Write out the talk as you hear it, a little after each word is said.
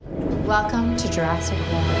Welcome to Jurassic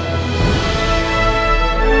World.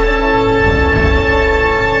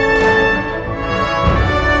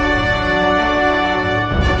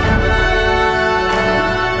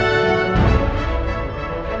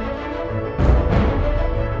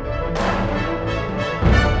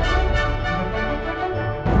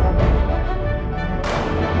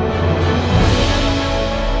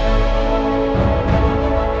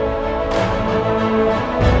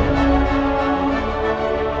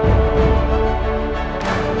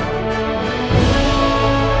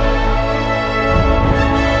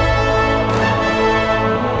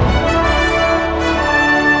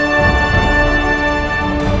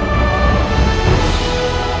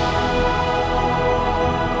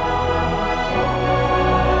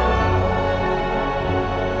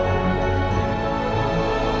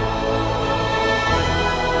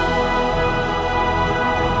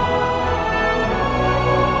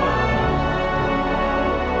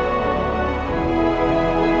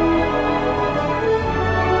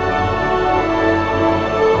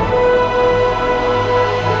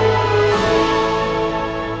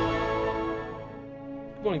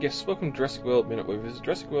 Welcome to Jurassic World Minute, where we visit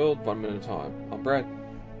Jurassic World 1 minute at a time. I'm Brad.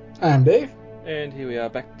 I'm Dave. And here we are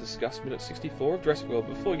back to discuss Minute 64 of Jurassic World.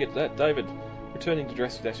 Before we get to that, David, returning to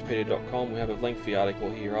Jurassic-pedia.com, we have a lengthy article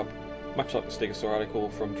here up, much like the Stegosaur article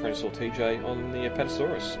from Tyrannosaur TJ on the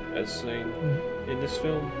Apatosaurus, as seen in this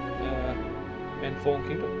film and Fallen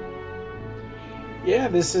Kingdom. Yeah,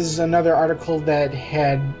 this is another article that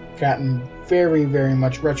had gotten very, very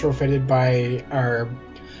much retrofitted by our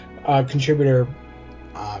contributor,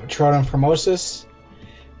 Troodon Formosus.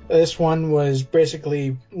 This one was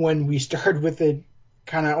basically, when we started with it,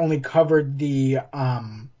 kind of only covered the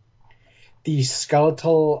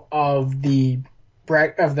skeletal of the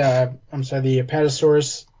Apatosaurus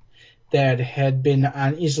that had been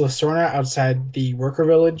on Isla Sorna outside the worker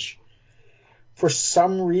village. For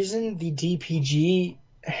some reason, the DPG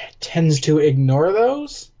tends to ignore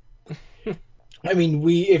those. I mean,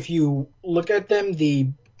 if you look at them, the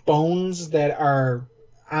bones that are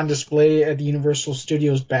on display at the Universal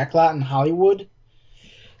Studios backlot in Hollywood,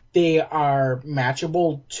 they are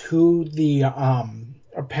matchable to the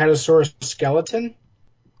Apatosaurus skeleton,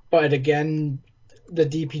 but again, the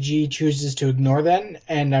DPG chooses to ignore them,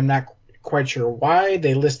 and I'm not quite sure why.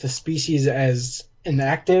 They list the species as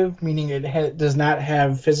inactive, meaning it does not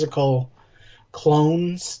have physical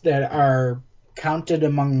clones that are counted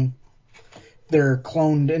among their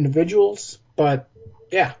cloned individuals, but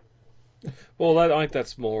yeah. Well, I think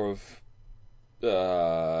that's more of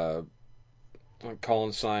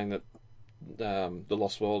Colin saying that the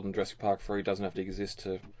Lost World and Jurassic Park 3 doesn't have to exist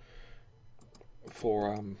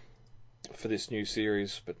for this new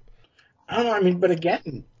series. But I don't know. I mean, but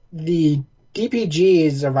again, the DPG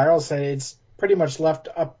is, as I will say, it's pretty much left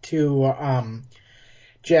up to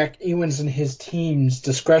Jack Ewens and his team's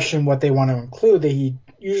discretion what they want to include. They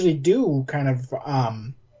usually do kind of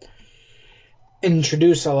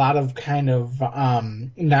introduce a lot of kind of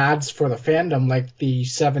nods for the fandom, like the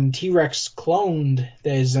 7 T-Rex cloned.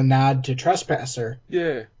 There's a nod to Trespasser.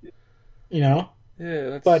 Yeah. You know? Yeah,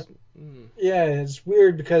 that's... But, yeah, it's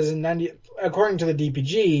weird because according to the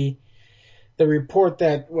DPG, the report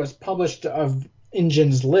that was published of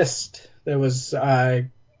InGen's list that was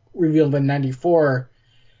revealed in 94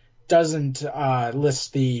 doesn't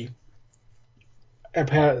list the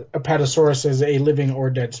Apatosaurus as a living or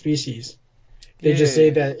dead species. They just say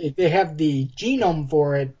that they have the genome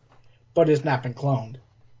for it, but it's not been cloned.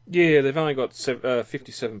 Yeah, they've only got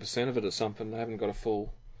 57% of it or something. They haven't got a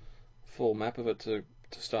full map of it to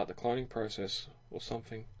start the cloning process or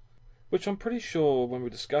something. Which I'm pretty sure when we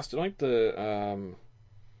discussed it, I think the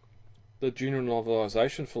junior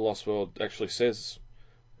novelization for Lost World actually says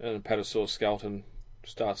an Apatosaurus skeleton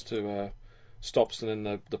starts to stops, and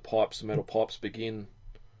then the metal pipes begin.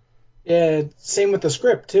 Yeah, same with the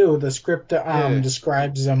script, too. The script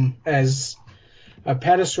describes them as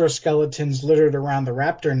Apatosaurus skeletons littered around the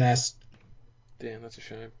raptor nest. Damn, that's a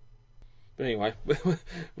shame. But anyway,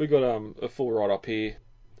 we got a full write-up here.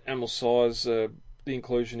 Animal size, the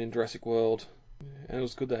inclusion in Jurassic World. And it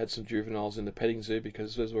was good they had some juveniles in the petting zoo,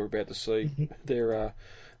 because as we're about to see, their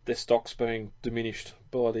stock's being diminished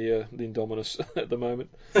by the Indominus at the moment.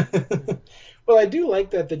 Well, I do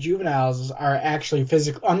like that the juveniles are actually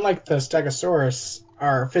physically, unlike the Stegosaurus,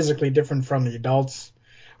 are physically different from the adults,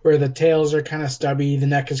 where the tails are kind of stubby, the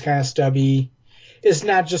neck is kind of stubby. It's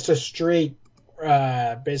not just a straight,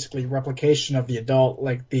 basically, replication of the adult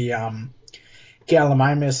like the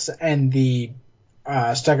Gallimimus and the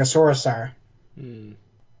Stegosaurus are.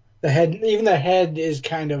 The head is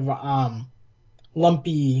kind of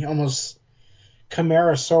lumpy, almost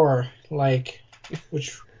Chimerasaur like,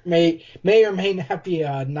 which may or may not be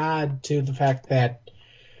a nod to the fact that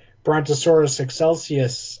Brontosaurus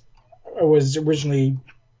excelsius was originally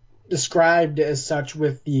described as such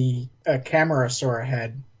with the Camarasaur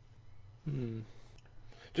head.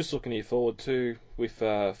 Just looking here forward too, with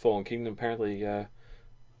Fallen Kingdom, apparently a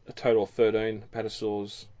total of 13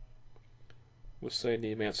 apatosaurs was seen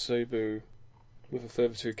near Mount Cebu, with a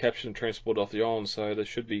further 2 captured and transported off the island, so there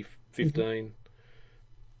should be 15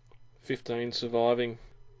 surviving.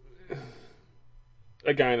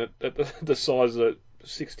 Again, at the size of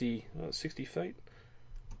 60 feet.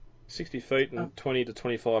 60 feet and 20 to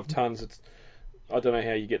 25 tons. I don't know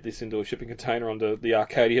how you get this into a shipping container onto the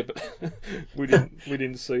Arcadia, but we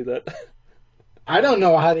didn't see that. I don't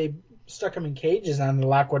know how they stuck them in cages on the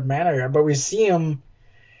Lockwood Manor, but we see them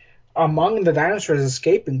among the dinosaurs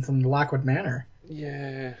escaping from the Lockwood Manor.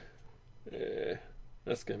 Yeah.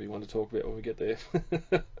 That's going to be one to talk about when we get there.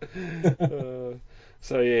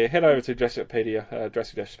 So yeah, head over to Jurassicpedia,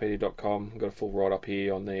 Jurassic-pedia.com. We've got a full write-up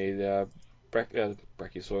here on the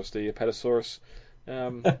Brachiosaurus, the Apatosaurus,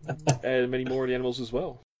 and many more of the animals as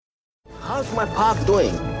well. How's my park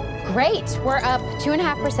doing? Great. We're up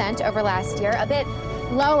 2.5% over last year, a bit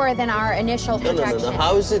lower than our initial projection. No.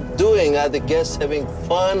 How is it doing? Are the guests having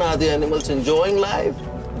fun? Are the animals enjoying life?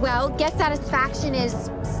 Well, guest satisfaction is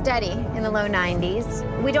steady in the low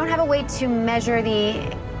 90s. We don't have a way to measure the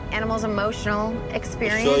animals' emotional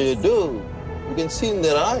experience. Sure you do. You can see in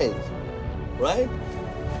their eyes, right?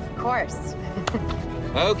 Of course.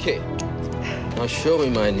 Okay. Now show me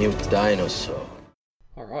my new dinosaur.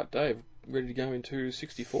 All right, Dave, ready to go into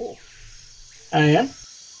 64? I am.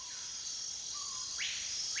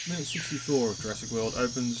 Minute 64 of Jurassic World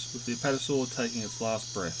opens with the Apatosaur taking its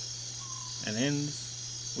last breath and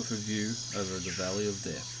ends with a view over the Valley of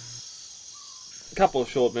Death. A couple of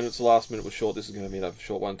short minutes. The last minute was short. This is going to be another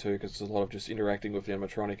short one too, because there's a lot of just interacting with the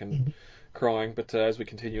animatronic and crying. But as we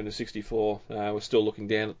continue into 64, we're still looking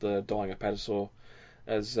down at the dying Apatosaur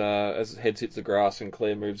as its head hits the grass and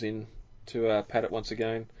Claire moves in to pat it once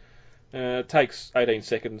again. It takes 18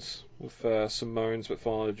 seconds with some moans, but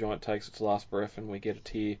finally the giant takes its last breath and we get a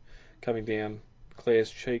tear coming down Claire's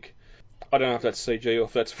cheek. I don't know if that's CG or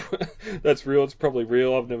if that's real. It's probably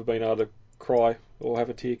real. I've never been able to cry or have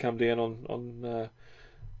a tear come down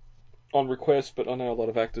on request, but I know a lot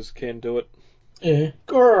of actors can do it. Yeah.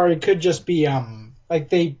 Or it could just be like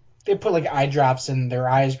they put like eye drops in their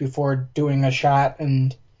eyes before doing a shot,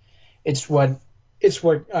 and it's just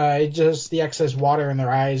the excess water in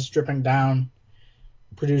their eyes dripping down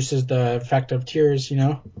produces the effect of tears, you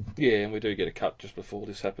know? Yeah, and we do get a cut just before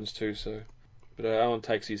this happens too, so... But Owen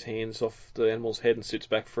takes his hands off the animal's head and sits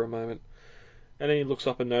back for a moment. And then he looks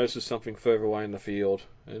up and notices something further away in the field.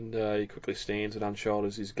 And he quickly stands and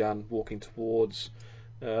unshoulders his gun, walking towards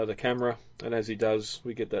the camera. And as he does,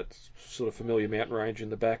 we get that sort of familiar mountain range in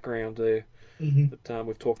the background there that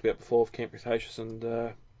we've talked about before of Camp Cretaceous and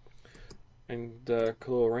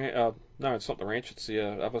Kalua Ranch. No, it's not the ranch. It's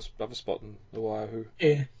the other spot in the Waiahu.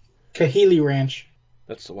 Yeah, Kahili Ranch.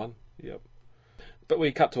 That's the one. Yep. But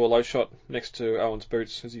we cut to a low shot next to Owen's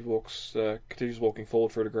boots as he continues walking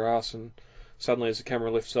forward through the grass, and suddenly as the camera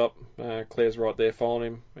lifts up, Claire's right there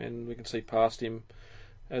following him, and we can see past him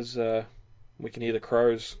as we can hear the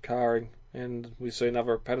crows cawing, and we see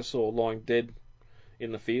another Apatosaur lying dead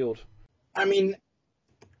in the field. I mean,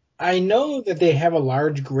 I know that they have a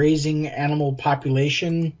large grazing animal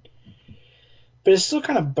population, but it still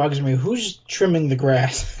kind of bugs me. Who's trimming the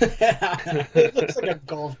grass? It looks like a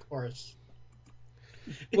golf course.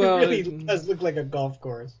 Well, it really does look like a golf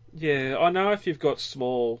course. Yeah, I know if you've got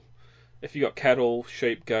cattle,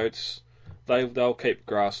 sheep, goats, they'll keep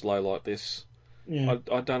grass low like this. Yeah.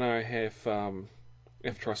 I don't know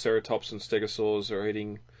if Triceratops and Stegosaurs are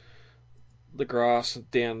eating the grass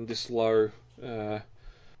down this low, but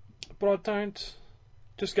I don't.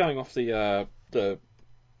 Just going off the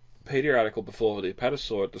Pedia article before the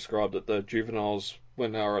Apatosaur, it described that the juveniles,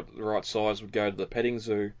 when they were at the right size, would go to the petting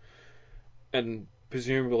zoo, and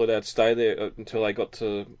presumably they'd stay there until they got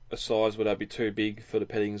to a size where they'd be too big for the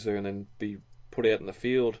petting zoo and then be put out in the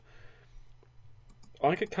field.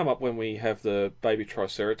 I could come up when we have the baby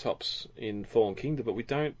Triceratops in Fallen Kingdom, but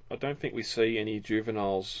I don't think we see any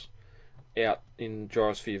juveniles out in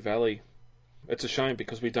Gyrosphere Valley. It's a shame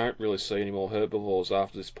because we don't really see any more herbivores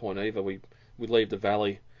after this point either. We leave the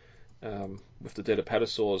valley with the dead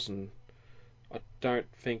Apatosaurs, and I don't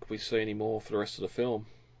think we see any more for the rest of the film.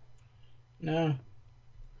 No.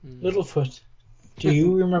 Littlefoot. Do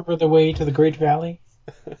you remember the way to the Great Valley?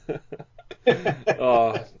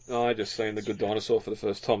 Oh, I just seen The Good Dinosaur for the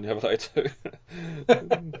first time the other day too.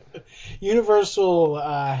 Universal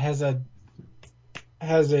has a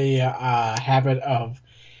habit of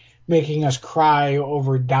making us cry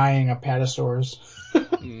over dying apatosaurs.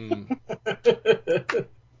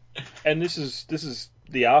 And this is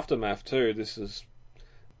the aftermath too. This is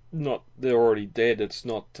not they're already dead. It's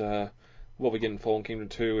not what we get in Fallen Kingdom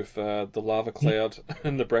 2 with the lava cloud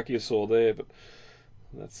and the Brachiosaur there, but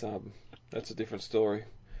that's a different story.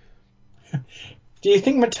 Do you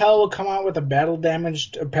think Mattel will come out with a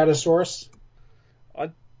battle-damaged Apatosaurus?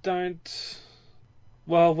 I don't.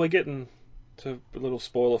 Well, we're getting to a little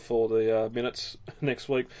spoiler for the minutes next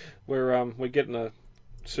week. We're getting a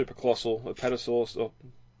super colossal Apatosaurus.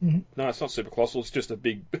 No, it's not super colossal. It's just a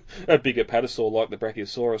big Apatosaur like the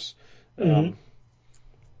Brachiosaurus.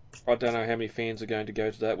 I don't know how many fans are going to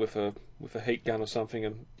go to that with a heat gun or something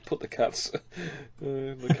and put the cuts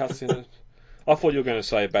in it. I thought you were going to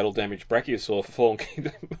say a battle damaged Brachiosaur for Fallen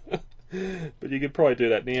Kingdom, but you could probably do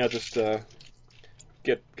that now. Just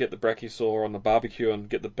get the Brachiosaur on the barbecue and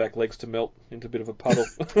get the back legs to melt into a bit of a puddle.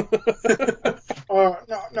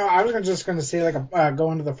 No, I was just going to say like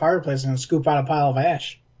go into the fireplace and scoop out a pile of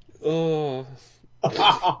ash. Oh.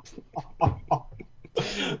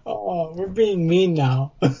 Oh, we're being mean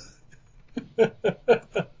now.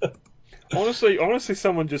 Honestly,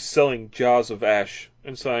 someone just selling jars of ash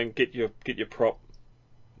and saying, "Get your prop,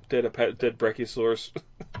 dead Brachiosaurus."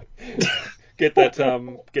 Get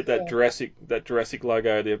that Jurassic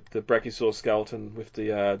logo, the Brachiosaur skeleton with the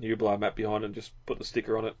Nublar map behind it, and just put the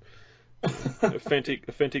sticker on it. Authentic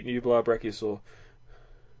Nublar Brachiosaur.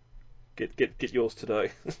 Get yours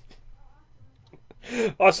today.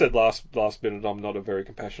 I said last minute I'm not a very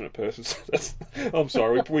compassionate person, so I'm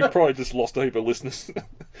sorry. We probably just lost a heap of listeners.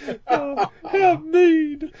 Oh, how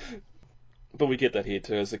mean! But we get that here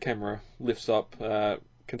too, as the camera lifts up,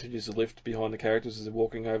 continues to lift behind the characters as they're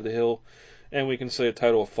walking over the hill, and we can see a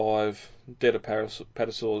total of 5 dead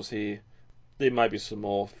Apatosaurs here. There may be some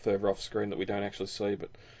more further off screen that we don't actually see,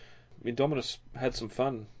 but Indominus had some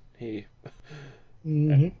fun here.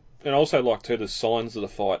 Mm-hmm. And also like too the signs of the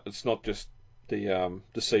fight. It's not just the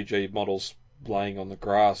CG models laying on the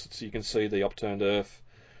grass. You can see the upturned earth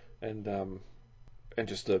and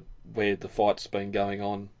just where the fight's been going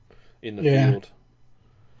on in the field.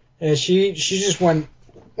 Yeah, she just went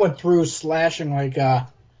through slashing like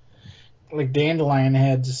dandelion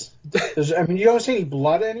heads. You don't see any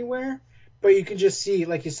blood anywhere, but you can just see,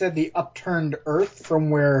 like you said, the upturned earth from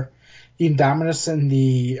where the Indominus and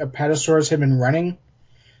the Apatosaurus had been running.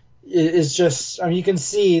 Is just, you can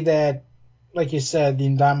see that, like you said, the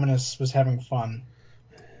Indominus was having fun.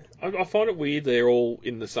 I find it weird they're all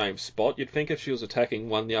in the same spot. You'd think if she was attacking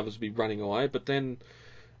one, the others would be running away, but then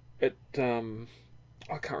I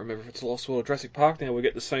can't remember if it's Lost World or Jurassic Park now, we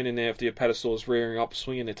get the scene in there of the Apatosaurs rearing up,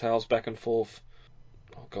 swinging their tails back and forth.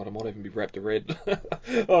 Oh god, I might even be wrapped to red.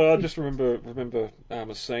 I just remember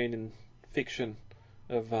a scene in fiction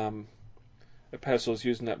of Apatosaurs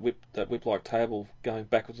using that whip-like table, going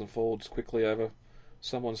backwards and forwards quickly over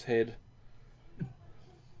someone's head.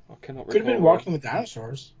 I cannot recall. Could have been Walking with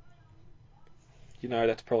Dinosaurs.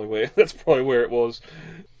 That's probably where it was.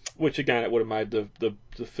 Which again, it would have made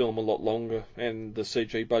the film a lot longer and the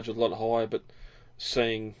CG budget a lot higher. But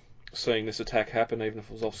seeing this attack happen, even if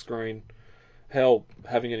it was off screen, hell,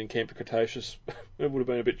 having it in Camp Cretaceous, it would have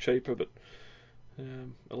been a bit cheaper. But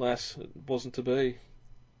alas, it wasn't to be.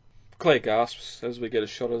 Claire gasps as we get a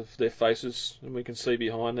shot of their faces, and we can see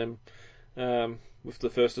behind them with the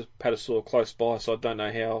first Apatosaur close by, so I don't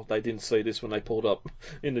know how they didn't see this when they pulled up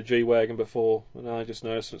in the G-Wagon before. And I just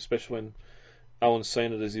noticed, especially when Owen's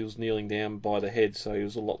seen it, as he was kneeling down by the head, so he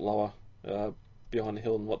was a lot lower behind the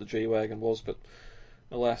hill than what the G-Wagon was. But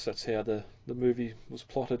alas, that's how the movie was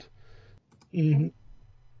plotted. Mm-hmm.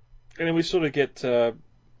 And then we sort of get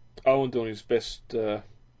Owen doing his best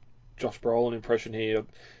Josh Brolin impression here.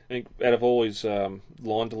 I think out of all his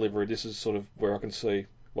line delivery, this is sort of where I can see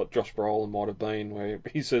what Josh Brolin might have been, where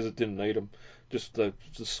he says it didn't need him, just the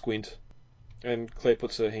squint. And Claire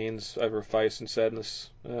puts her hands over her face in sadness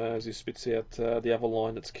as he spits out the other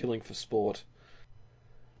line that's killing for sport.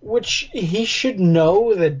 Which he should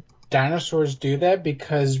know that dinosaurs do that,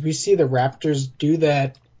 because we see the raptors do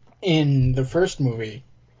that in the first movie.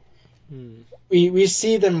 We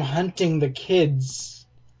see them hunting the kids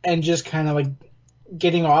and just kind of like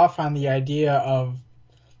getting off on the idea of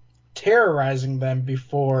terrorizing them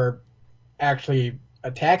before actually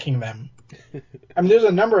attacking them. There's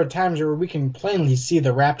a number of times where we can plainly see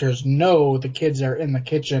the raptors know the kids are in the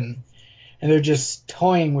kitchen and they're just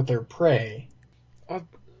toying with their prey.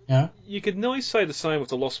 Yeah. You could nearly say the same with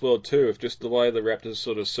the Lost World too, if just the way the raptors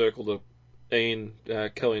sort of circle the Ian,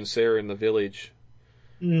 Kelly and Sarah in the village,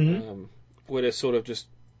 Mm-hmm. where they're sort of just,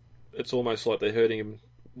 it's almost like they're hurting him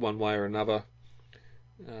one way or another.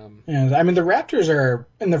 Yeah, I mean, the raptors are,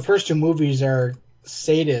 in the first two movies, are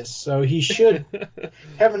sadists, so he should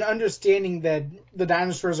have an understanding that the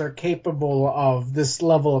dinosaurs are capable of this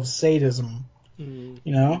level of sadism, you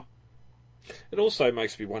know? It also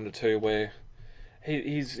makes me wonder too, where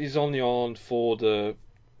he's on the island for the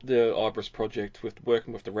Ibris project with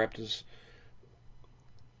working with the raptors.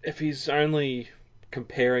 If he's only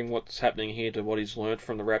comparing what's happening here to what he's learnt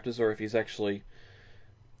from the raptors, or if he's actually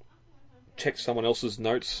checked someone else's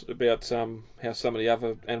notes about how some of the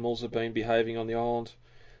other animals have been behaving on the island,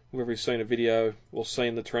 whether he's seen a video or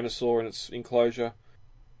seen the Tyrannosaur in its enclosure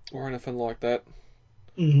or anything like that,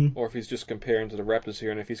 or if he's just comparing to the raptors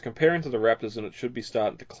here. And if he's comparing to the raptors, then it should be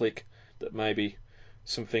starting to click that maybe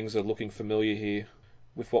some things are looking familiar here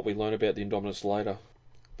with what we learn about the Indominus later.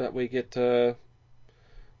 But we get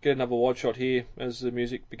another wide shot here as the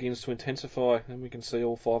music begins to intensify, and we can see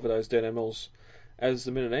all 5 of those dead animals as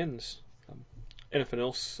the minute ends. Anything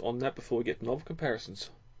else on that before we get to novel comparisons?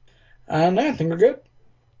 No, I think we're good.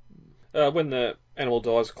 When the animal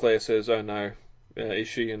dies, Claire says, "Oh no, is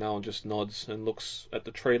she?" And Alan just nods and looks at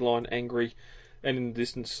the tree line, angry. And in the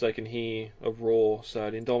distance, they can hear a roar,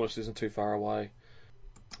 so the Indominus isn't too far away.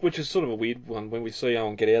 Which is sort of a weird one. When we see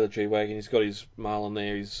Alan get out of the G-Wagon, he's got his Marlin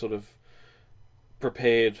there, he's sort of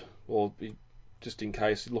prepared, or just in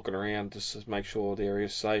case, looking around just to make sure the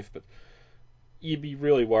area's safe. But you'd be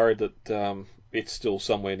really worried that it's still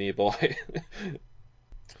somewhere nearby.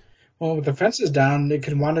 Well, with the fences down, it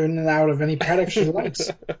could wander in and out of any paddock she likes.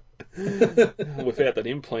 Without that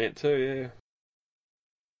implant too, yeah.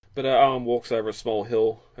 But Owen walks over a small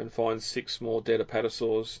hill and finds 6 more dead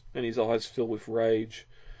apatosaurs, and his eyes fill with rage.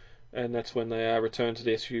 And that's when they return to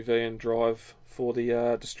the SUV and drive for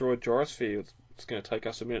the destroyed gyrosphere. It's going to take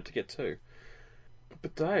us a minute to get to.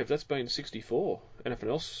 But Dave, that's been 64. Anything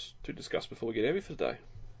else to discuss before we get heavy for the day?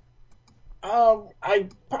 I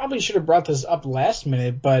probably should have brought this up last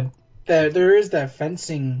minute, but there is that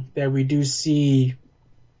fencing that we do see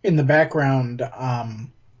in the background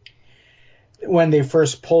when they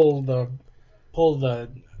first pull the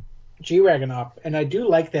G-Wagon up, and I do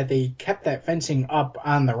like that they kept that fencing up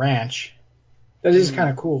on the ranch. That is kind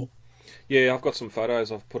of cool. Yeah, I've got some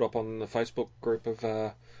photos I've put up on the Facebook group of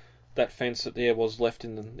that fence that there was left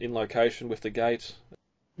in location with the gate.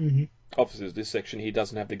 Mm-hmm. Obviously, this section here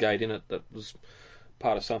doesn't have the gate in it. That was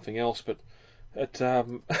part of something else, but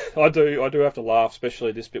I do have to laugh,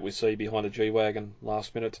 especially this bit we see behind the G-Wagon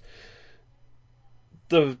last minute.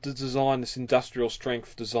 The design, this industrial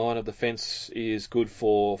strength design of the fence is good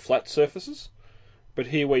for flat surfaces, but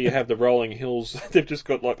here where you have the rolling hills, they've just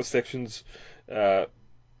got like the sections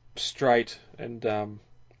straight, and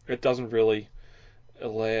it doesn't really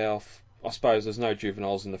allow. I suppose there's no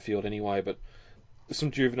juveniles in the field anyway, but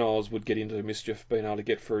some juveniles would get into mischief being able to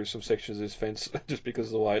get through some sections of this fence just because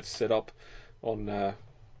of the way it's set up on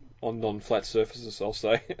non-flat surfaces, I'll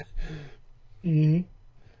say. Mm-hmm.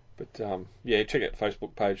 But check out the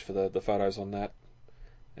Facebook page for the photos on that,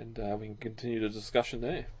 and we can continue the discussion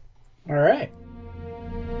there. All right.